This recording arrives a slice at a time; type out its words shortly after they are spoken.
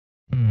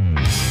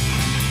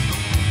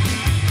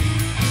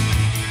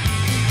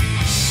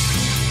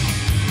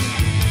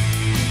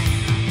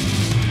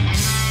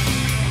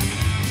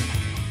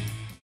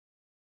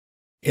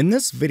In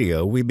this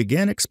video, we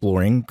begin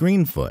exploring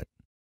Greenfoot.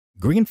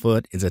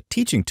 Greenfoot is a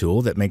teaching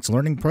tool that makes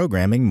learning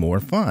programming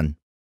more fun.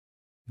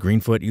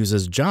 Greenfoot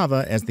uses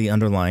Java as the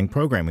underlying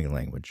programming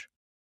language.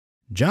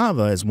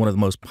 Java is one of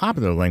the most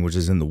popular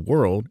languages in the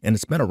world, and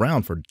it's been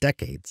around for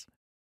decades.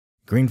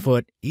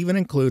 Greenfoot even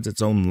includes its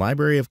own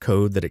library of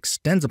code that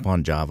extends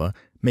upon Java,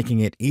 making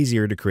it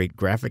easier to create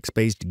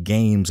graphics-based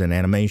games and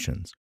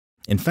animations.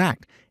 In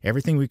fact,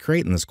 everything we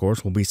create in this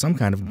course will be some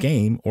kind of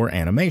game or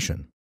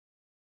animation.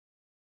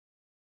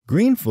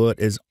 Greenfoot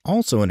is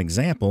also an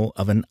example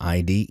of an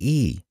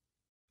IDE.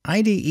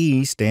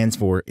 IDE stands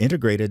for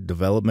Integrated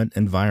Development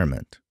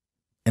Environment.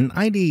 An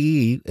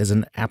IDE is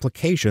an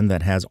application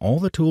that has all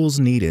the tools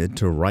needed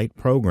to write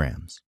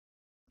programs.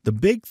 The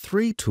big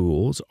three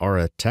tools are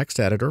a text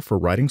editor for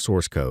writing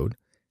source code,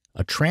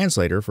 a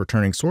translator for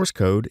turning source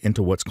code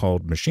into what's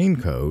called machine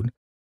code,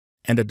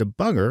 and a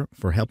debugger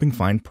for helping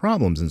find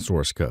problems in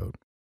source code.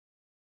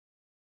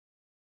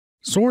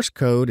 Source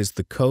code is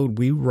the code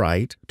we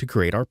write to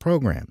create our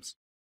programs.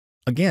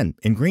 Again,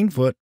 in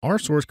Greenfoot, our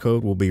source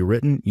code will be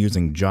written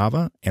using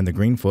Java and the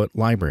Greenfoot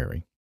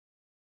library.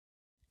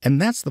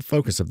 And that's the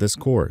focus of this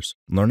course,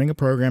 learning a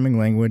programming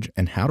language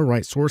and how to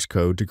write source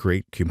code to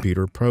create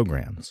computer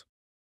programs.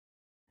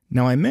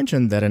 Now, I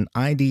mentioned that an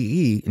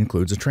IDE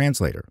includes a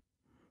translator.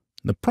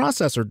 The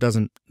processor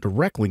doesn't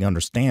directly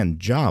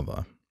understand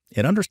Java.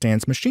 It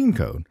understands machine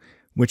code,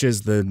 which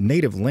is the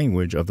native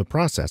language of the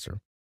processor.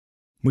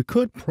 We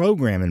could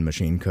program in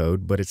machine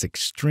code, but it's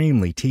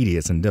extremely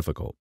tedious and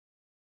difficult.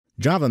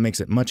 Java makes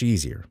it much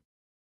easier.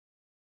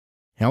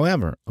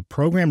 However, a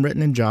program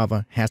written in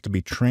Java has to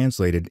be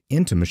translated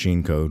into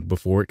machine code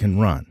before it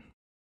can run.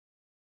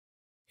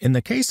 In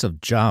the case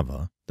of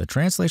Java, the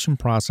translation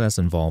process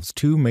involves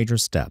two major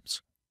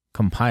steps: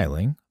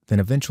 compiling, then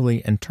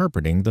eventually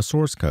interpreting the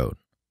source code.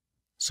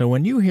 So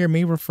when you hear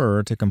me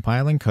refer to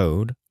compiling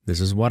code, this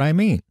is what I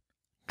mean: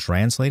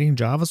 translating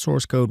Java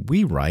source code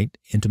we write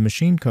into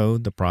machine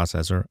code the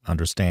processor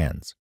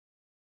understands.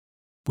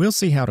 We'll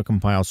see how to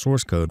compile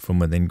source code from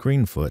within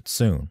Greenfoot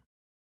soon.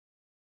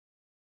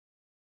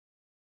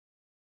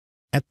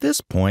 At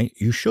this point,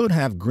 you should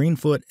have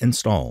Greenfoot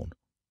installed.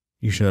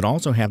 You should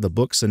also have the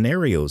book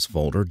Scenarios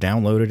folder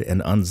downloaded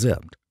and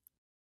unzipped.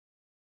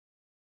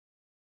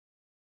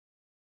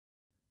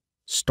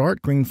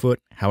 Start Greenfoot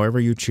however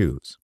you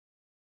choose.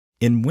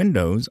 In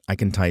Windows, I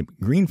can type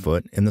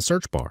Greenfoot in the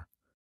search bar.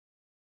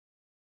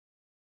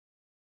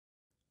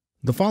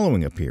 The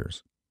following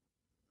appears.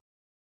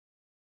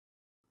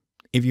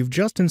 If you've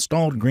just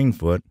installed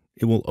Greenfoot,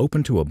 it will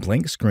open to a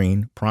blank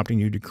screen prompting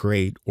you to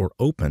create or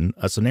open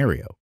a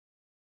scenario.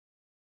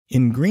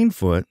 In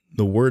Greenfoot,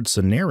 the word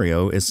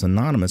scenario is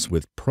synonymous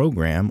with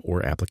program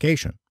or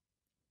application.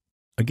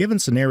 A given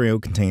scenario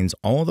contains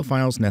all the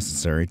files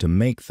necessary to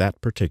make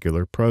that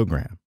particular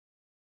program.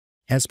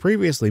 As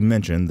previously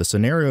mentioned, the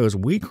scenarios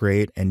we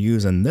create and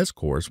use in this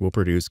course will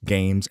produce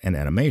games and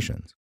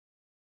animations.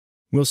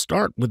 We'll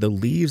start with the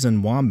Leaves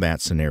and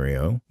Wombats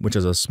scenario, which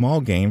is a small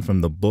game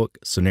from the book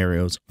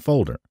Scenarios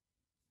folder.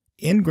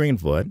 In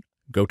Greenfoot,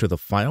 go to the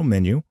File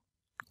menu,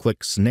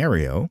 click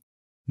Scenario,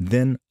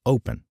 then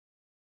Open.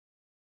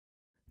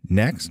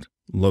 Next,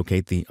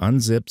 locate the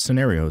unzipped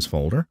Scenarios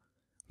folder,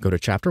 go to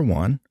Chapter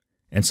 1,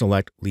 and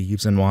select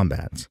Leaves and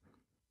Wombats.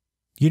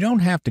 You don't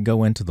have to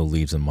go into the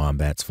Leaves and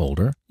Wombats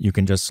folder. You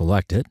can just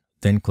select it,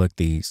 then click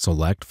the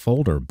Select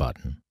Folder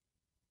button.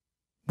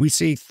 We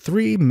see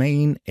three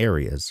main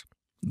areas: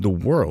 the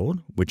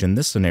world, which in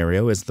this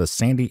scenario is the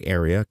sandy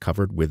area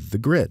covered with the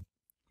grid.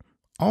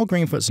 All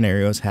Greenfoot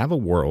scenarios have a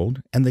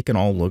world, and they can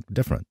all look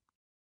different.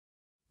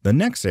 The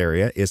next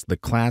area is the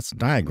class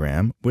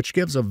diagram, which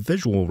gives a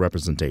visual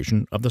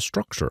representation of the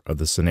structure of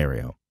the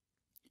scenario.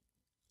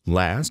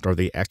 Last are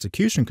the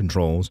execution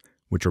controls,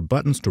 which are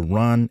buttons to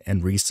run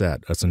and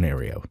reset a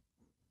scenario.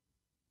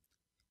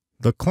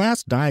 The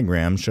class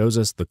diagram shows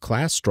us the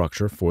class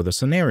structure for the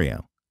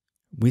scenario.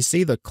 We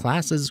see the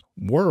classes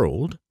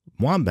World,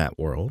 Wombat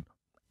World,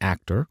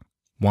 Actor,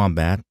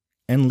 Wombat,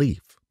 and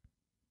Leaf.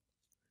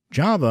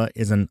 Java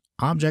is an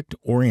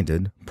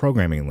object-oriented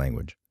programming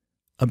language,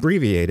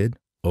 abbreviated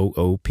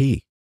OOP.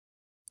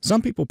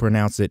 Some people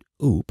pronounce it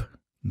OOP,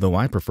 though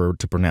I prefer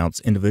to pronounce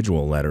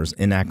individual letters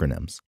in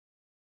acronyms.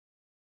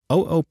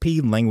 OOP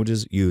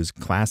languages use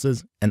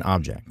classes and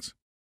objects.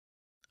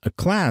 A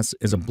class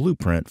is a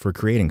blueprint for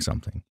creating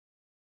something.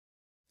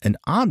 An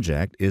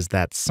object is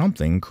that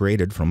something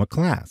created from a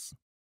class.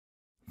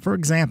 For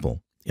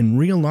example, in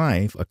real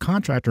life, a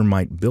contractor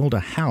might build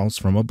a house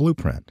from a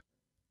blueprint.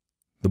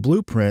 The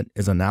blueprint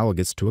is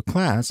analogous to a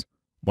class,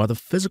 while the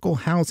physical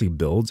house he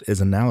builds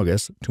is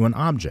analogous to an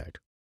object.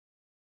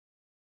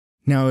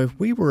 Now, if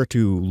we were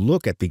to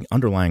look at the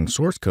underlying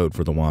source code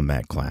for the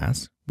Wombat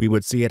class, we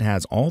would see it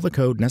has all the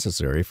code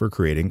necessary for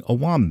creating a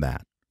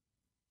wombat.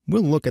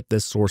 We'll look at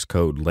this source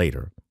code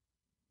later.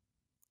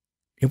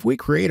 If we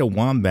create a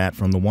wombat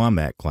from the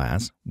Wombat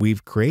class,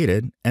 we've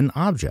created an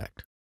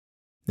object.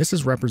 This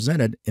is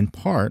represented in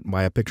part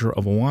by a picture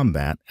of a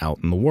wombat out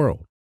in the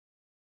world.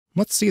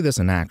 Let's see this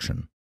in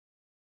action.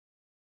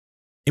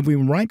 If we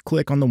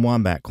right-click on the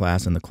Wombat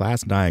class in the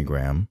class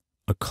diagram,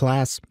 a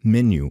class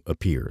menu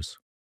appears.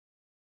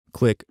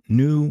 Click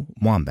New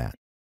Wombat.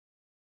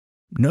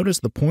 Notice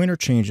the pointer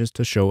changes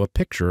to show a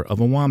picture of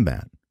a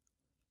wombat.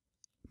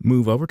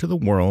 Move over to the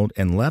world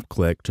and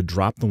left-click to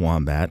drop the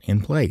wombat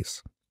in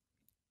place.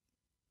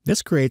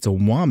 This creates a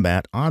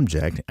wombat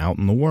object out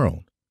in the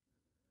world.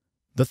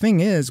 The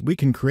thing is, we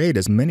can create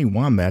as many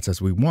wombats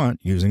as we want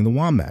using the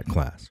Wombat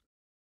class.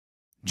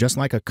 Just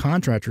like a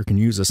contractor can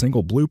use a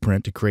single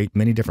blueprint to create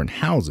many different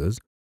houses,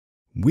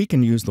 we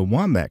can use the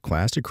Wombat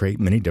class to create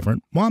many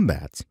different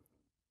wombats.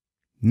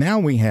 Now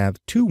we have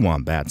 2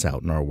 wombats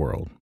out in our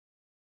world.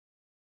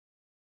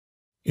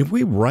 If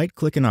we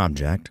right-click an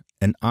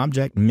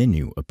object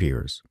menu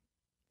appears.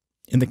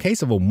 In the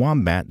case of a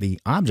wombat, the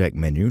object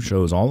menu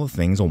shows all the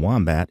things a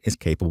wombat is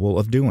capable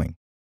of doing.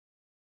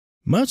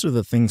 Most of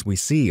the things we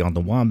see on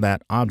the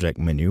Wombat object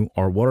menu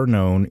are what are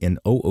known in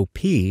OOP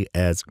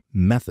as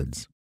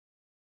methods.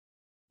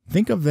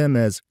 Think of them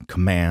as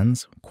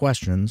commands,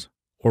 questions,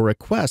 or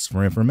requests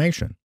for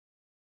information.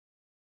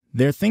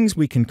 They're things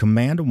we can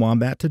command a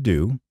wombat to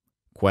do,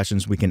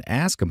 questions we can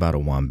ask about a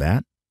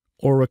wombat,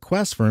 or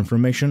requests for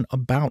information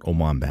about a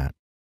wombat.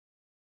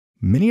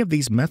 Many of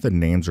these method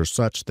names are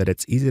such that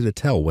it's easy to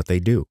tell what they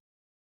do.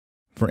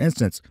 For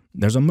instance,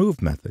 there's a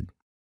move method.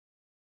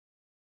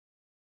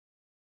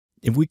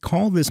 If we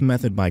call this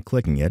method by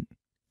clicking it,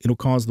 it'll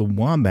cause the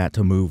wombat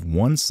to move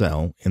one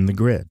cell in the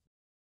grid.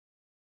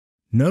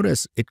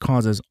 Notice it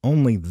causes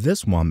only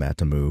this wombat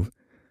to move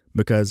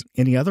because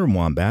any other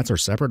wombats are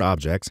separate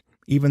objects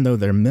even though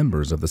they're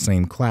members of the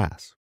same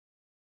class.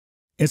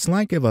 It's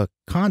like if a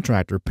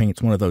contractor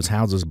paints one of those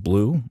houses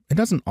blue, it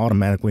doesn't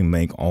automatically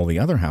make all the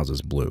other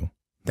houses blue.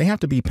 They have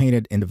to be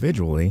painted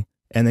individually,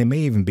 and they may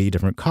even be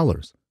different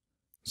colors.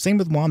 Same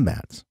with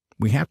wombats.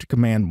 We have to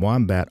command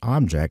wombat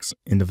objects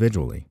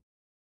individually.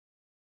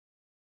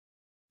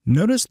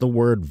 Notice the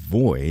word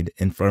void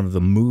in front of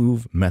the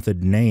move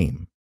method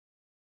name.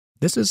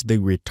 This is the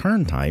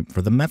return type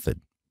for the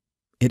method.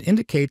 It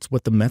indicates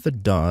what the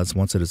method does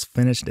once it has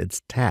finished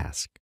its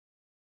task.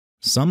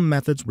 Some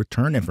methods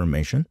return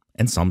information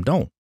and some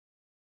don't.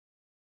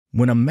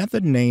 When a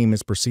method name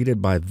is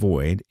preceded by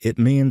void, it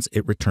means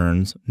it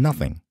returns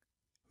nothing.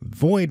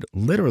 Void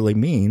literally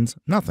means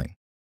nothing.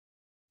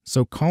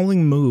 So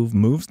calling move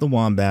moves the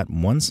wombat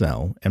one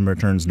cell and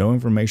returns no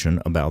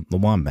information about the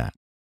wombat.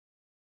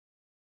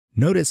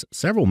 Notice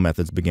several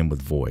methods begin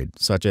with void,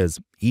 such as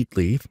eat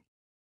leaf,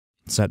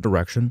 set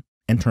direction,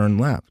 and turn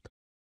left.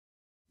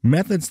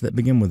 Methods that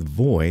begin with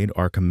void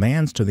are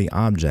commands to the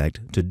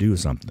object to do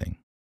something.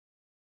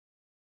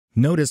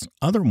 Notice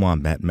other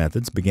wombat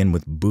methods begin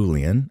with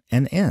boolean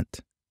and int.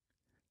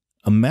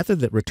 A method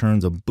that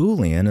returns a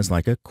boolean is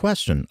like a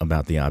question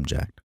about the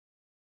object.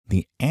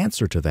 The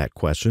answer to that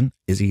question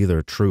is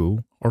either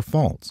true or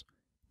false,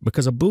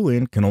 because a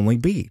boolean can only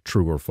be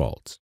true or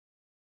false.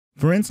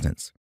 For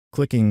instance,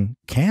 clicking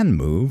can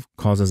move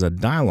causes a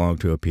dialog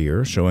to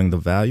appear showing the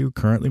value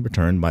currently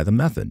returned by the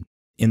method,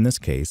 in this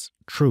case,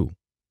 true.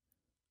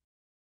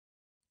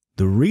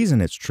 The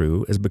reason it's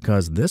true is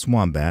because this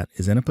wombat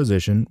is in a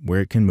position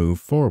where it can move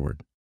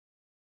forward.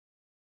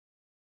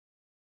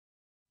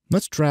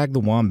 Let's drag the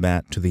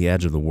wombat to the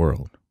edge of the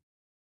world.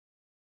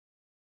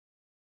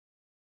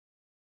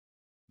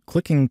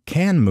 Clicking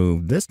can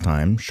move this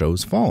time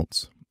shows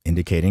false,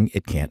 indicating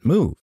it can't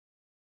move.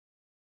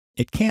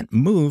 It can't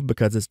move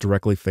because it's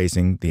directly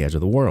facing the edge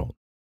of the world.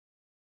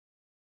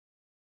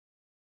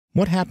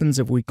 What happens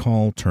if we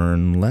call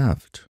turn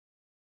left?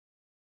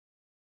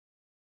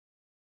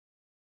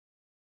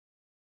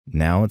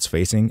 Now it's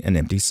facing an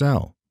empty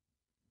cell.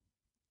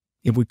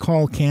 If we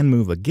call can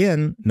move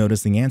again,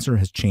 notice the answer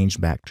has changed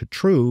back to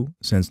true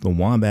since the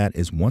wombat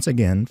is once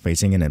again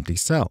facing an empty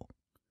cell.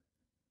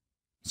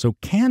 So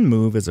can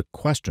move is a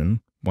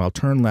question, while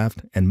turn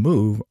left and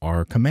move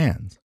are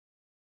commands.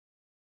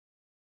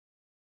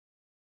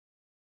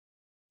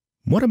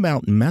 What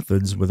about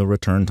methods with a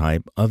return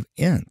type of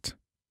int?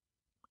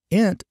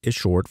 Int is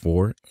short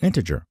for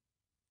integer.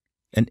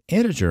 An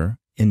integer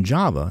in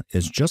Java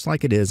is just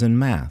like it is in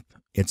math.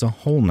 It's a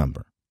whole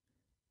number.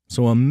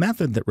 So a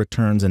method that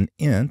returns an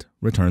int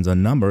returns a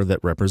number that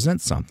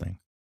represents something.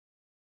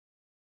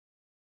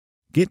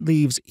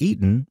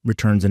 getLeavesEaten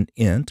returns an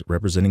int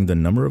representing the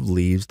number of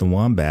leaves the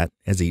wombat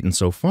has eaten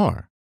so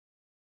far.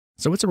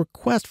 So it's a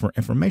request for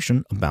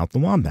information about the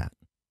wombat.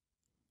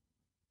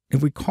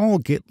 If we call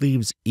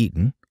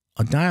getLeavesEaten,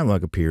 a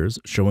dialog appears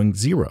showing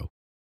 0,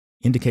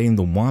 indicating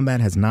the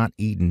wombat has not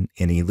eaten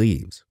any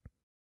leaves.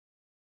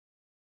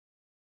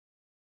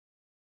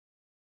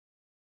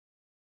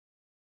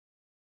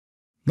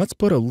 Let's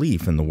put a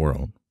leaf in the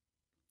world.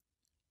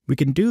 We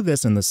can do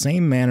this in the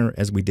same manner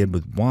as we did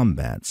with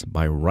wombats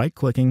by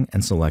right-clicking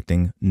and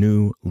selecting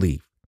New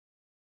Leaf.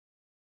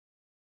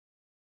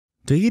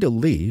 To eat a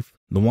leaf,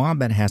 the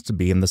wombat has to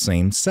be in the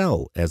same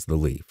cell as the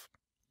leaf.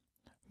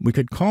 We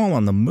could call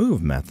on the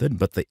move method,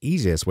 but the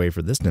easiest way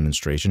for this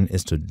demonstration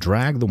is to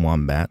drag the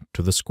wombat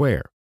to the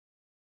square.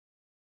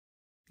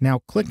 Now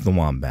click the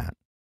wombat.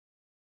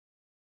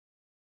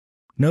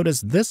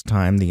 Notice this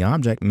time the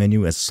object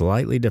menu is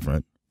slightly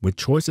different, with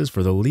choices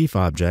for the leaf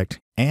object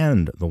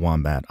and the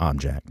wombat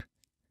object.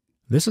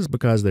 This is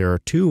because there are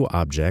two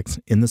objects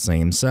in the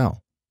same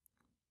cell.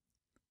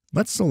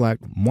 Let's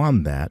select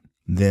wombat,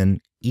 then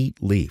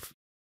eat leaf.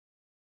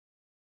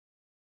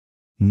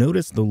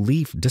 Notice the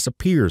leaf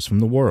disappears from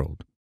the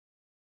world.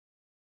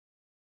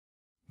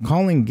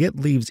 Calling get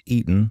leaves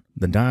eaten,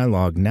 the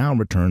dialog now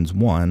returns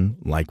 1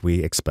 like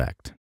we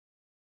expect.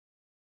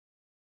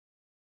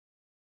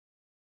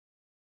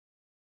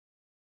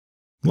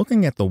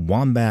 Looking at the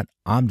wombat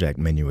object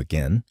menu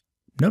again,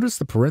 notice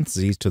the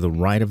parentheses to the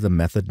right of the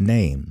method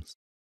names.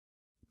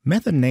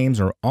 Method names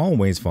are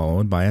always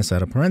followed by a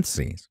set of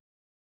parentheses.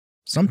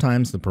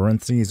 Sometimes the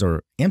parentheses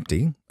are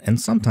empty,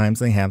 and sometimes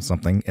they have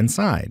something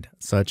inside,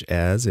 such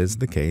as is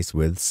the case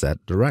with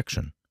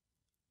setDirection.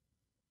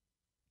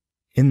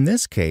 In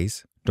this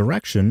case,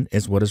 direction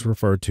is what is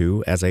referred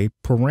to as a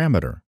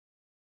parameter.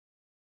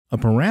 A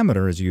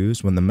parameter is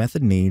used when the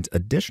method needs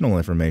additional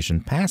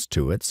information passed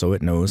to it so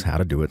it knows how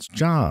to do its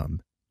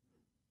job.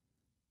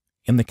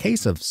 In the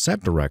case of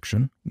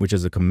setDirection, which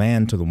is a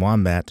command to the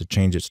wombat to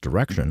change its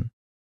direction,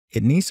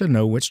 it needs to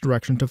know which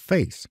direction to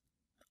face,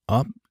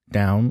 up,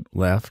 down,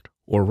 left,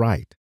 or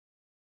right.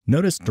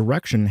 Notice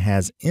direction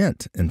has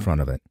int in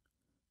front of it.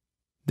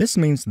 This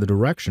means the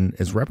direction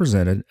is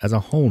represented as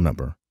a whole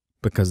number,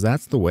 because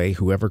that's the way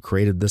whoever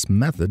created this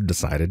method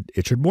decided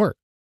it should work.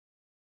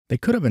 They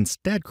could have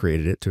instead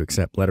created it to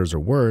accept letters or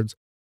words,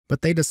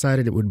 but they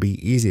decided it would be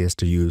easiest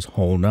to use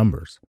whole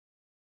numbers.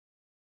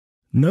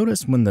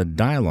 Notice when the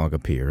dialog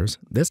appears,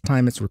 this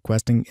time it's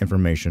requesting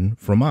information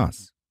from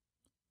us.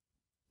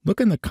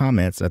 Look in the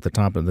comments at the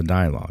top of the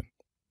dialog.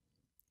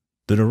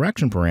 The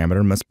direction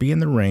parameter must be in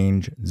the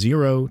range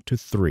 0 to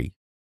 3.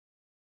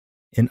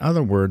 In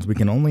other words, we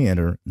can only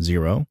enter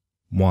 0,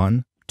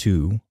 1,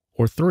 2,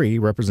 or 3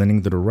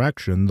 representing the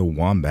direction the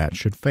wombat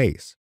should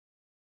face.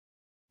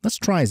 Let's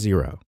try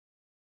 0.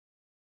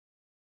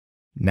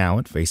 Now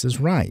it faces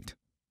right.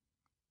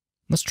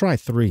 Let's try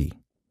 3.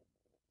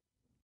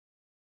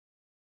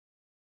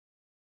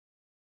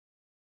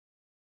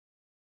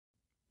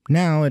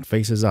 Now it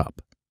faces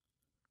up.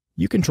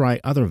 You can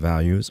try other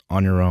values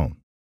on your own.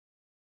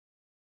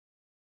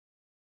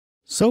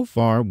 So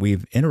far,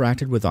 we've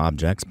interacted with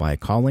objects by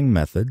calling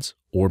methods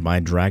or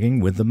by dragging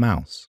with the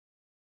mouse.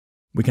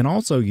 We can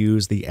also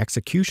use the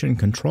execution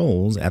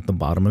controls at the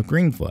bottom of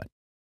Greenfoot.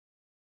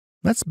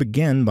 Let's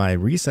begin by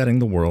resetting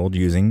the world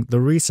using the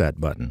Reset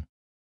button.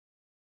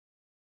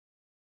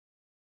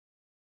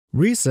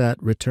 Reset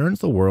returns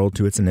the world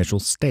to its initial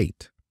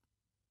state.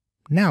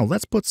 Now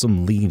let's put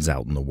some leaves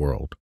out in the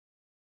world.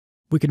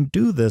 We can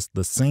do this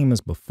the same as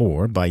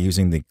before by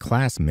using the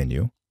Class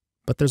menu,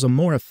 but there's a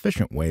more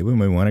efficient way when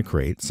we want to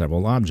create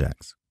several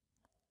objects.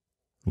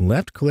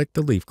 Left-click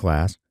the Leaf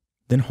class,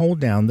 then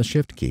hold down the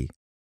Shift key.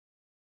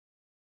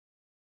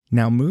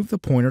 Now move the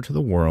pointer to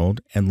the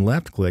world and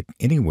left-click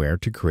anywhere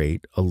to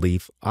create a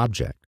leaf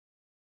object.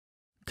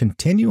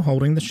 Continue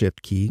holding the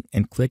Shift key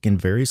and click in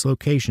various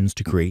locations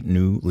to create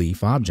new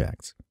leaf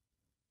objects.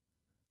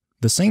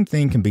 The same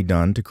thing can be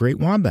done to create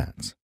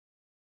wombats.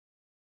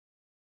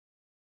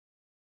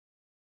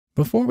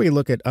 Before we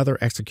look at other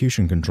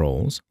execution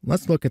controls,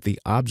 let's look at the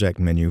Object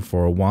menu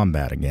for a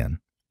wombat again.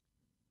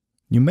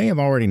 You may have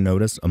already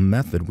noticed a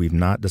method we've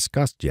not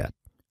discussed yet,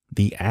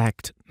 the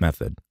Act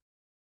method.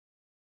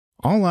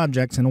 All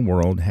objects in a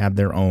world have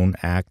their own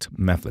Act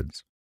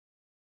methods.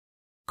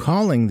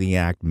 Calling the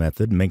Act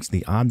method makes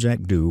the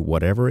object do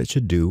whatever it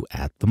should do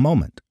at the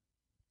moment.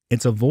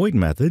 It's a void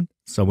method,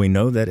 so we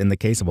know that in the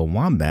case of a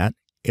wombat,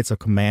 it's a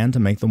command to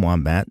make the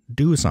wombat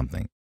do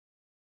something.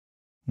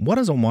 What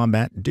does a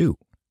wombat do?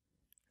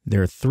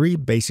 There are 3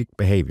 basic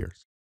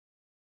behaviors.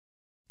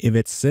 If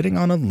it's sitting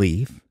on a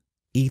leaf,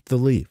 eat the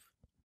leaf.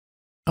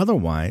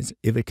 Otherwise,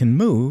 if it can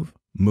move,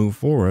 move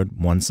forward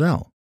 1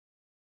 cell.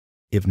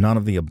 If none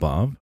of the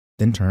above,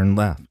 then turn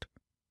left.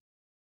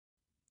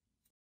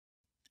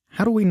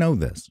 How do we know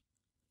this?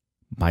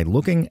 By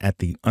looking at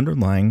the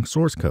underlying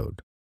source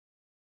code.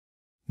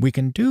 We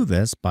can do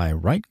this by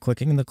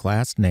right-clicking the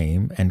class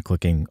name and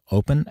clicking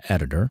Open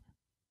Editor,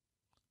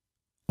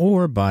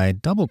 or by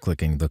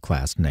double-clicking the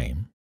class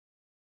name.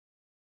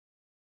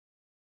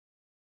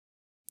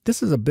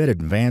 This is a bit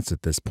advanced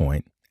at this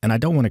point, and I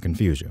don't want to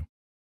confuse you.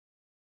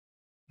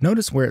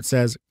 Notice where it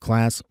says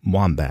Class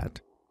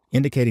Wombat,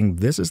 indicating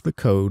this is the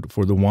code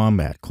for the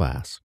Wombat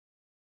class.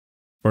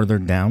 Further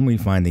down, we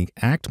find the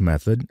Act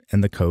method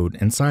and the code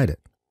inside it.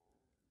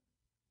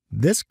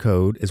 This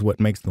code is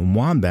what makes the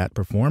Wombat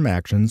perform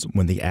actions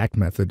when the Act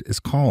method is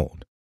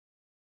called.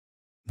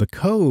 The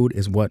code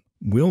is what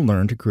we'll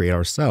learn to create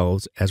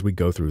ourselves as we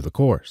go through the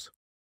course.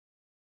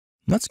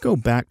 Let's go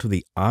back to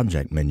the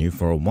Object menu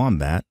for a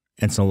Wombat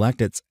and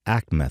select its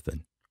Act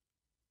method.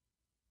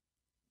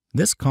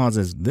 This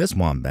causes this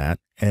wombat,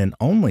 and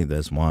only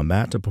this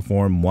wombat, to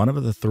perform one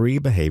of the 3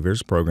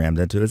 behaviors programmed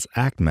into its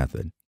Act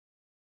method.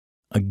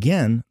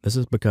 Again, this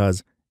is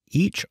because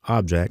each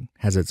object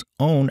has its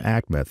own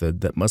Act method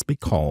that must be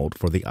called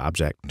for the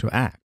object to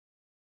act.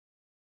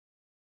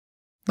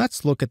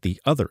 Let's look at the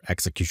other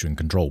execution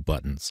control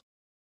buttons.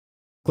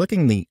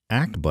 Clicking the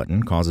Act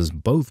button causes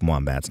both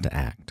wombats to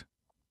act.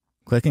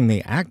 Clicking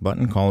the Act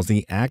button calls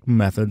the act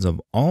methods of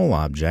all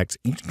objects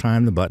each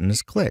time the button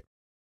is clicked.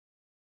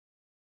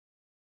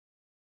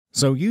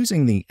 So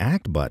using the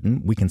Act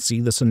button, we can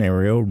see the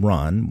scenario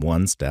run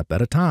one step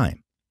at a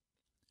time.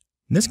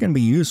 This can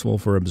be useful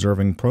for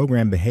observing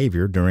program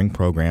behavior during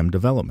program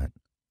development.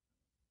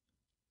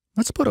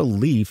 Let's put a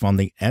leaf on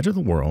the edge of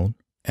the world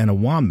and a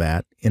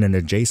wombat in an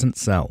adjacent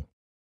cell.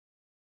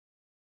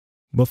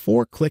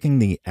 Before clicking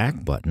the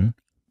Act button,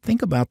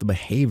 think about the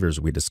behaviors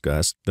we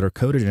discussed that are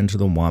coded into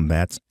the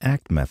wombat's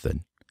Act method.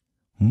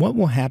 What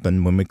will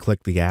happen when we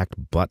click the Act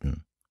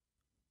button?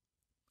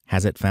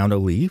 Has it found a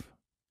leaf?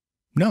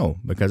 No,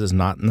 because it's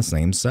not in the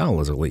same cell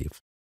as a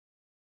leaf.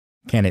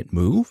 Can it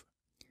move?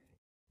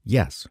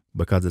 Yes,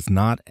 because it's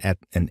not at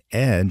an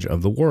edge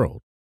of the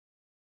world.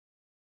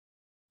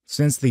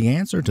 Since the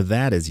answer to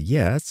that is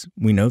yes,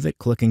 we know that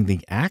clicking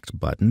the Act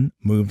button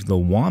moved the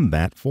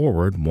wombat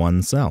forward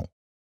one cell.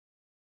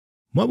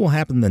 What will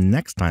happen the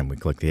next time we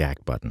click the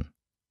Act button?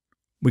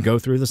 We go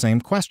through the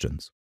same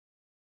questions.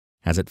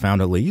 Has it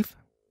found a leaf?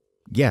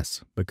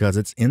 Yes, because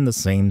it's in the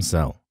same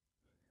cell.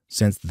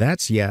 Since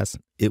that's yes,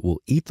 it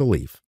will eat the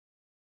leaf.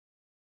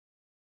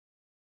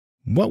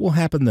 What will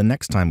happen the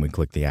next time we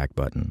click the Act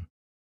button?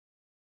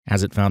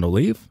 Has it found a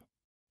leaf?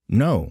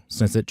 No,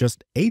 since it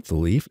just ate the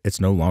leaf, it's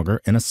no longer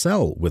in a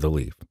cell with a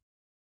leaf.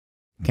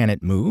 Can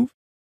it move?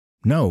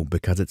 No,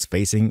 because it's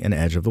facing an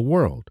edge of the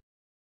world.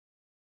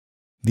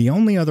 The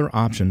only other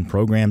option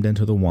programmed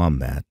into the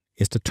wombat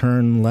is to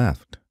turn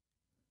left.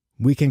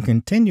 We can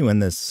continue in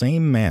this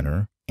same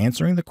manner,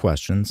 answering the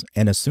questions,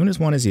 and as soon as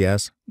one is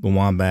yes, the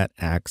wombat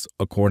acts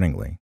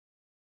accordingly.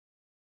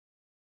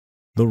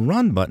 The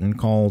Run button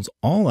calls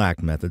all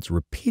act methods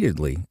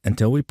repeatedly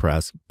until we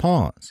press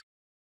pause.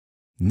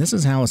 This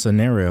is how a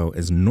scenario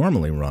is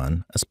normally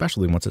run,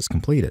 especially once it's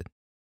completed.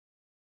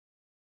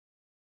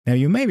 Now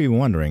you may be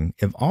wondering,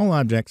 if all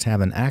objects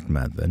have an act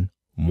method,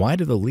 why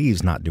do the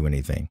leaves not do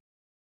anything?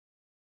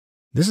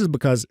 This is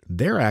because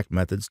their act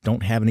methods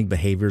don't have any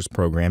behaviors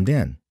programmed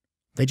in.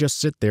 They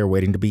just sit there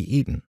waiting to be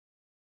eaten.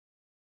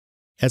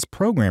 As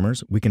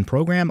programmers, we can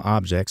program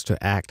objects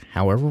to act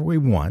however we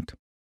want,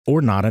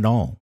 or not at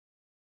all.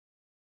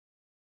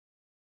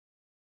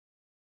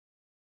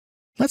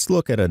 Let's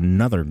look at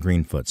another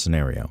Greenfoot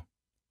scenario.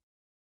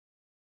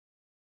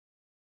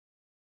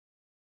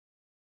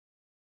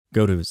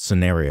 Go to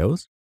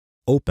Scenarios,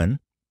 Open,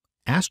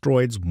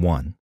 Asteroids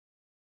 1.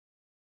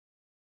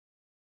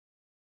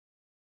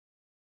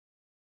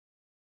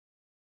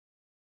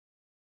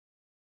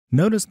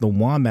 Notice the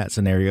wombat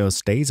scenario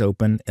stays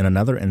open in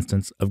another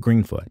instance of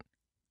Greenfoot.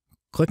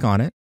 Click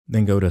on it,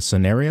 then go to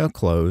Scenario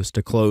Close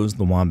to close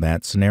the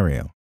wombat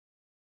scenario.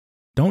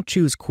 Don't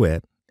choose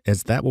Quit,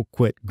 as that will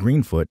quit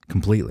Greenfoot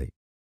completely.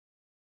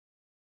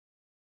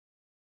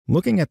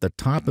 Looking at the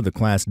top of the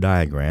class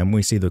diagram,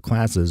 we see the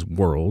classes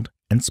World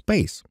and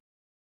Space.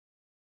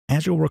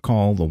 As you'll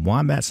recall, the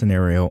Wombat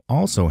scenario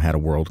also had a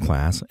World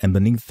class, and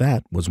beneath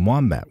that was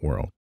Wombat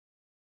World.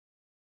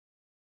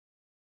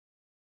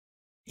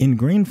 In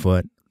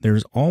Greenfoot,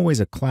 there's always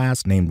a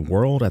class named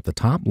World at the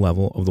top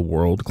level of the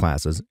World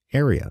class's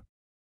area.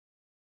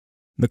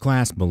 The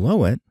class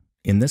below it,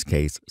 in this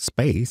case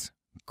Space,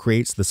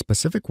 creates the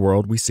specific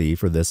world we see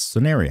for this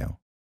scenario.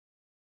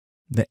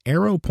 The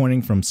arrow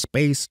pointing from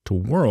Space to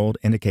World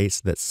indicates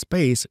that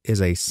Space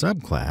is a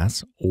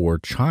subclass or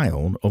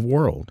child of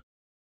World.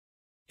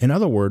 In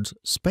other words,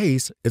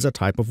 Space is a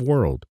type of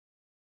world.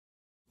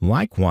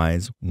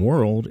 Likewise,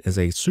 World is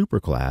a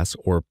superclass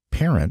or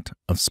parent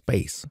of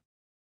Space.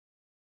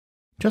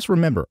 Just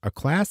remember, a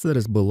class that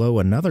is below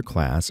another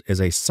class is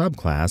a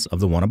subclass of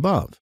the one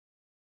above.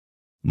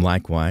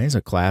 Likewise,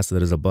 a class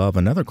that is above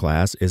another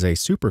class is a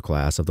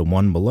superclass of the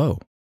one below.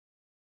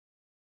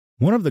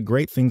 One of the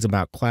great things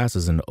about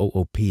classes in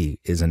OOP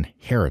is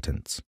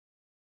inheritance.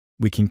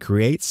 We can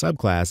create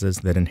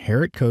subclasses that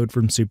inherit code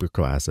from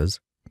superclasses,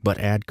 but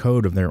add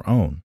code of their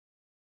own.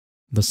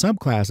 The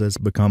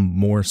subclasses become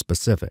more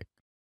specific.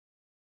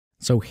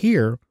 So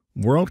here,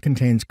 World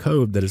contains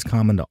code that is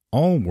common to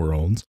all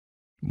worlds,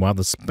 while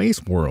the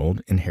Space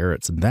world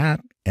inherits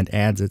that and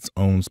adds its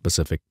own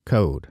specific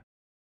code.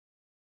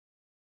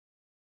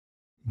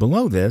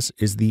 Below this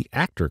is the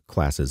Actor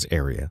classes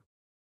area.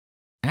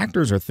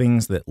 Actors are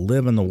things that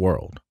live in the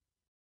world.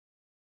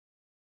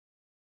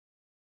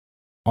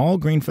 All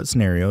Greenfoot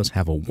scenarios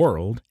have a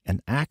world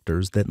and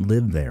actors that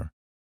live there.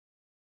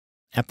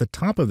 At the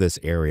top of this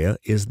area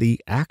is the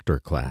Actor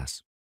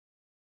class.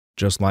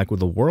 Just like with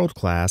the World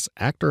class,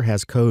 Actor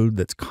has code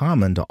that's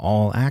common to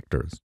all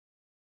actors.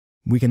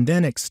 We can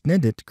then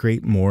extend it to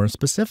create more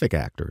specific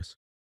actors.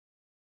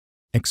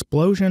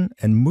 Explosion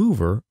and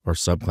Mover are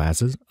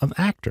subclasses of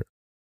Actor.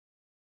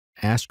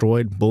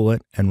 Asteroid,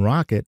 Bullet, and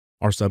Rocket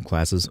are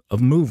subclasses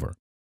of Mover.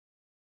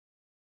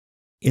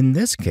 In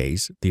this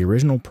case, the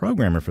original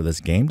programmer for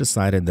this game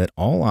decided that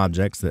all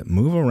objects that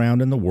move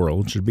around in the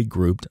world should be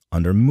grouped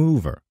under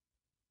Mover.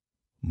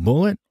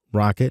 Bullet,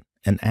 Rocket,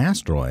 and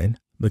Asteroid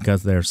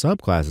because their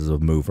subclasses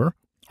of mover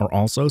are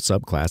also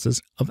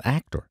subclasses of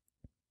actor.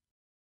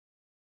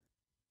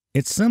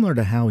 It's similar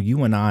to how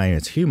you and I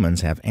as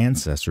humans have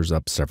ancestors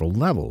up several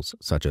levels,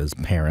 such as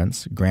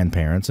parents,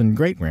 grandparents, and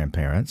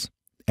great-grandparents,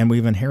 and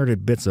we've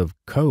inherited bits of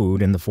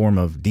code in the form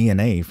of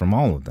DNA from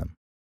all of them.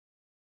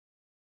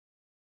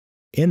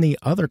 In the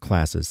Other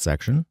Classes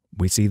section,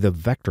 we see the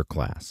Vector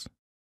class.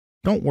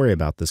 Don't worry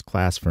about this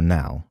class for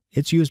now.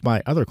 It's used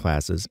by other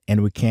classes,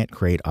 and we can't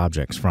create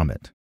objects from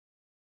it.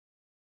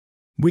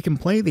 We can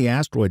play the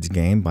Asteroids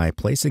game by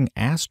placing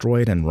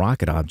asteroid and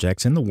rocket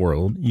objects in the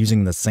world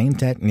using the same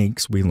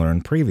techniques we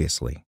learned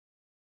previously.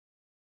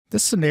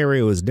 This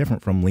scenario is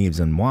different from Leaves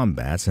and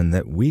Wombats in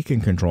that we can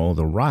control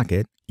the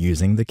rocket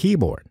using the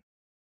keyboard.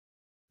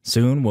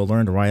 Soon we'll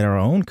learn to write our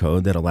own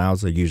code that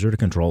allows the user to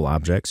control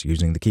objects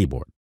using the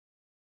keyboard.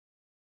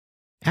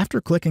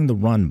 After clicking the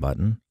Run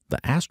button,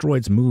 the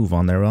asteroids move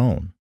on their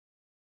own.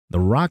 The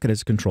rocket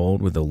is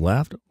controlled with the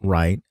left,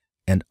 right,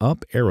 and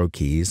up arrow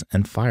keys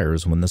and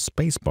fires when the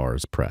space bar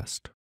is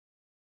pressed.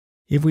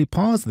 If we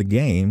pause the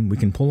game, we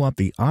can pull up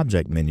the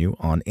Object menu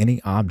on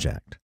any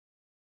object.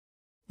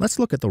 Let's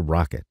look at the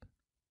rocket.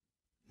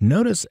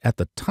 Notice at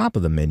the top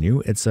of the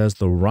menu it says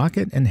the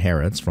rocket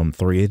inherits from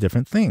 3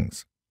 different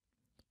things.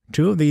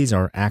 2 of these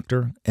are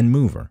actor and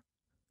mover.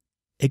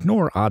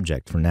 Ignore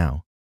object for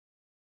now.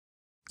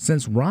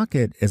 Since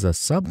rocket is a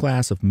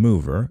subclass of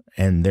mover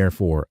and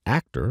therefore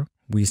actor,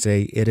 we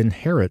say it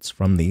inherits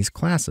from these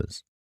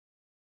classes.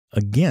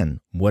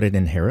 Again, what it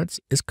inherits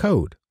is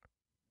code.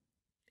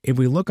 If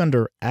we look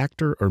under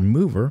actor or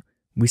mover,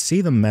 we see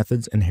the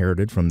methods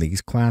inherited from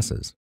these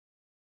classes.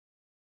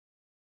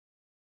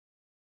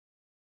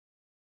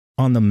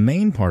 On the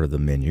main part of the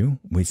menu,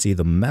 we see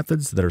the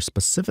methods that are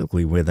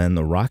specifically within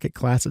the rocket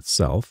class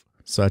itself,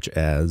 such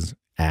as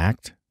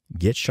act,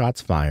 get shots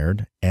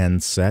fired,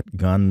 and set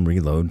gun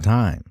reload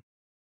time.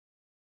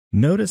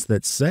 Notice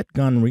that set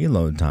gun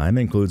reload time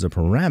includes a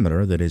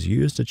parameter that is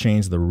used to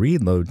change the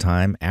reload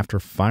time after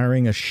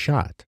firing a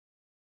shot.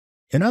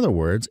 In other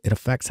words, it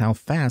affects how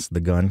fast the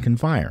gun can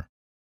fire.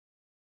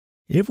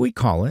 If we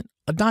call it,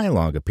 a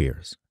dialog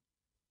appears.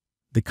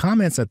 The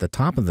comments at the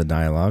top of the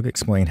dialog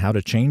explain how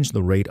to change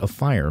the rate of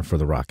fire for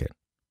the rocket.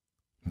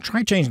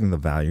 Try changing the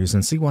values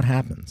and see what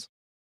happens.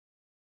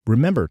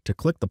 Remember to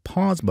click the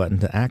Pause button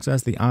to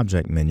access the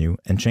Object menu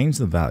and change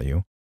the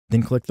value,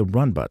 then click the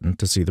Run button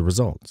to see the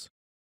results.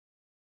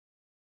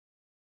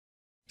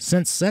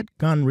 Since set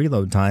gun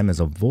reload time is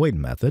a void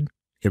method,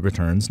 it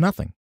returns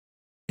nothing.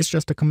 It's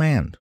just a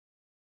command.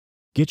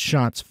 Get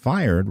shots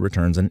fired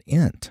returns an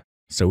int,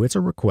 so it's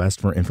a request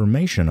for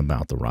information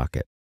about the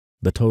rocket,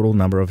 the total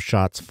number of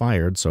shots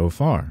fired so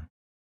far.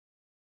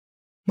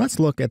 Let's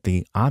look at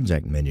the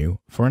Object menu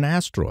for an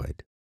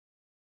asteroid.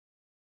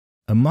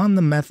 Among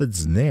the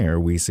methods there,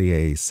 we see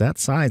a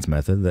setSize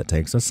method that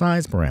takes a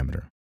size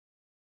parameter.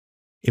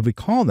 If we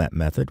call that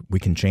method, we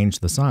can change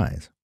the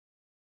size.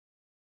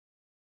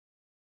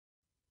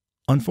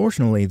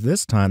 Unfortunately,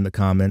 this time the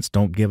comments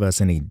don't give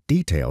us any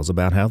details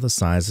about how the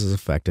size is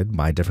affected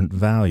by different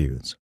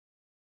values.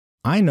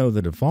 I know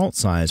the default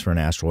size for an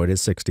asteroid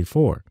is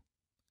 64.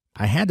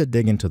 I had to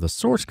dig into the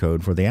source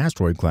code for the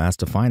asteroid class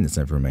to find this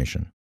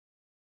information.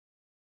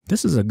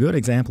 This is a good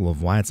example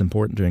of why it's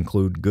important to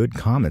include good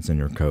comments in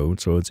your code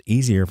so it's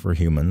easier for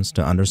humans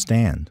to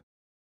understand.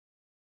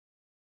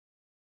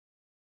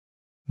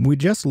 We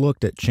just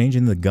looked at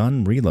changing the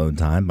gun reload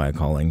time by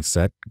calling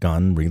set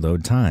gun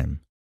reload time.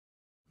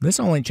 This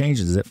only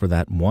changes it for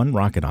that one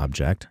rocket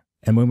object,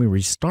 and when we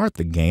restart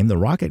the game, the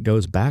rocket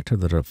goes back to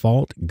the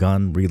default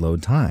gun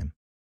reload time.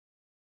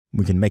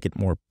 We can make it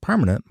more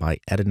permanent by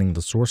editing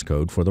the source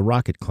code for the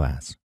rocket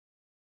class.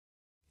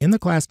 In the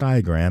class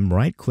diagram,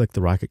 right-click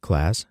the rocket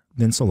class,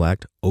 then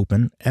select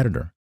Open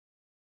Editor.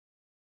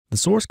 The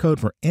source code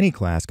for any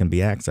class can be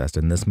accessed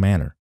in this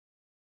manner.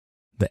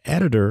 The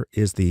editor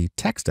is the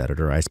text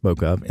editor I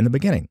spoke of in the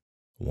beginning,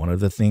 one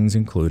of the things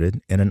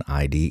included in an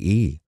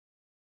IDE.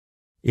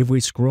 If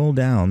we scroll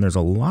down, there's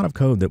a lot of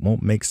code that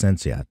won't make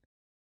sense yet.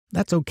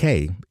 That's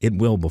okay, it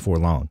will before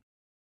long.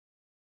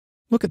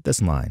 Look at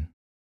this line.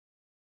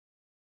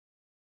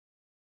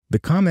 The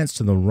comments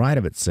to the right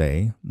of it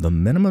say, the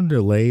minimum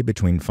delay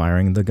between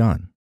firing the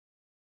gun.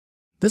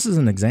 This is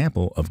an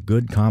example of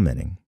good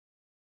commenting.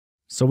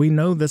 So we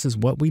know this is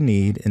what we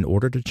need in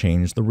order to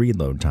change the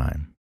reload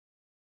time.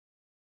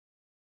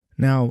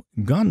 Now,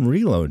 gun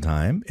reload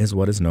time is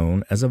what is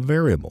known as a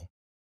variable,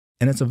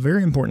 and it's a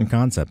very important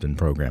concept in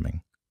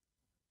programming.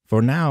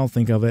 For now,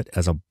 think of it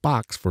as a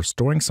box for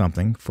storing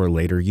something for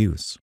later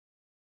use.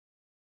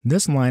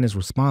 This line is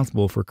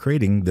responsible for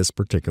creating this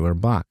particular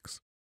box.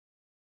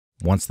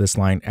 Once this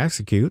line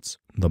executes,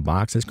 the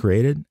box is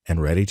created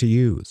and ready to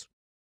use.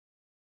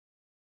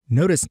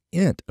 Notice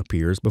int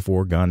appears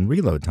before gun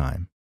reload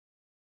time.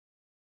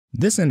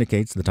 This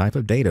indicates the type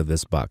of data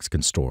this box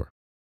can store,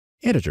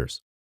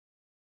 integers.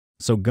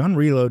 So gun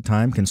reload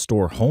time can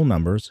store whole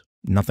numbers,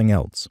 nothing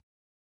else.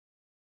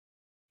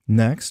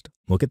 Next,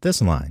 look at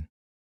this line.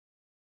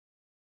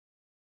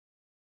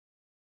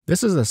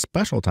 This is a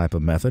special type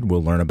of method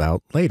we'll learn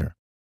about later.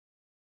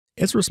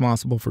 It's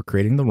responsible for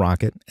creating the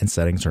rocket and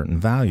setting certain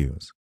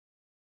values.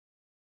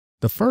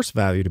 The first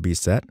value to be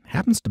set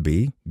happens to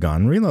be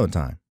gun reload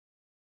time.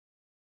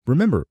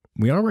 Remember,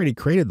 we already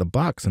created the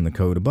box in the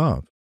code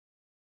above.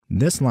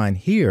 This line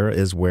here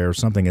is where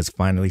something is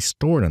finally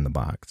stored in the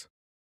box.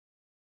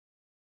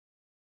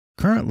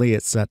 Currently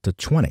it's set to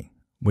 20,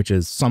 which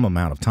is some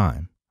amount of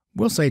time.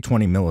 We'll say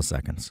 20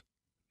 milliseconds.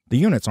 The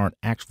units aren't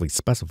actually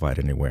specified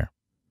anywhere.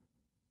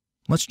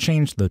 Let's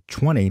change the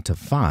 20 to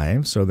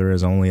 5 so there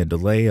is only a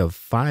delay of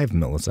 5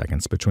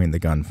 milliseconds between the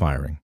gun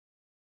firing.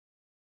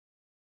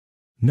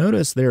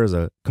 Notice there is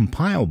a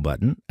compile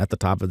button at the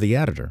top of the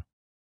editor.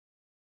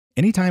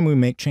 Anytime we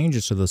make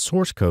changes to the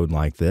source code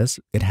like this,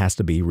 it has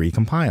to be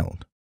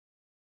recompiled.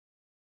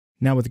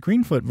 Now with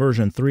Greenfoot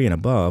version 3 and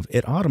above,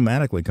 it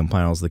automatically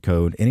compiles the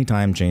code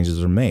anytime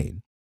changes are made.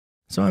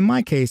 So in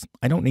my case,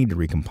 I don't need to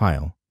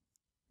recompile.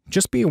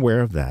 Just be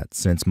aware of that,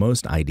 since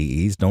most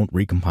IDEs don't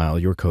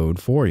recompile your code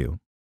for you.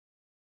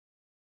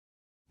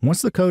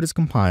 Once the code is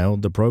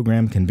compiled, the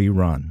program can be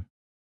run.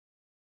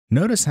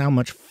 Notice how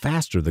much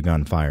faster the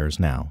gun fires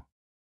now.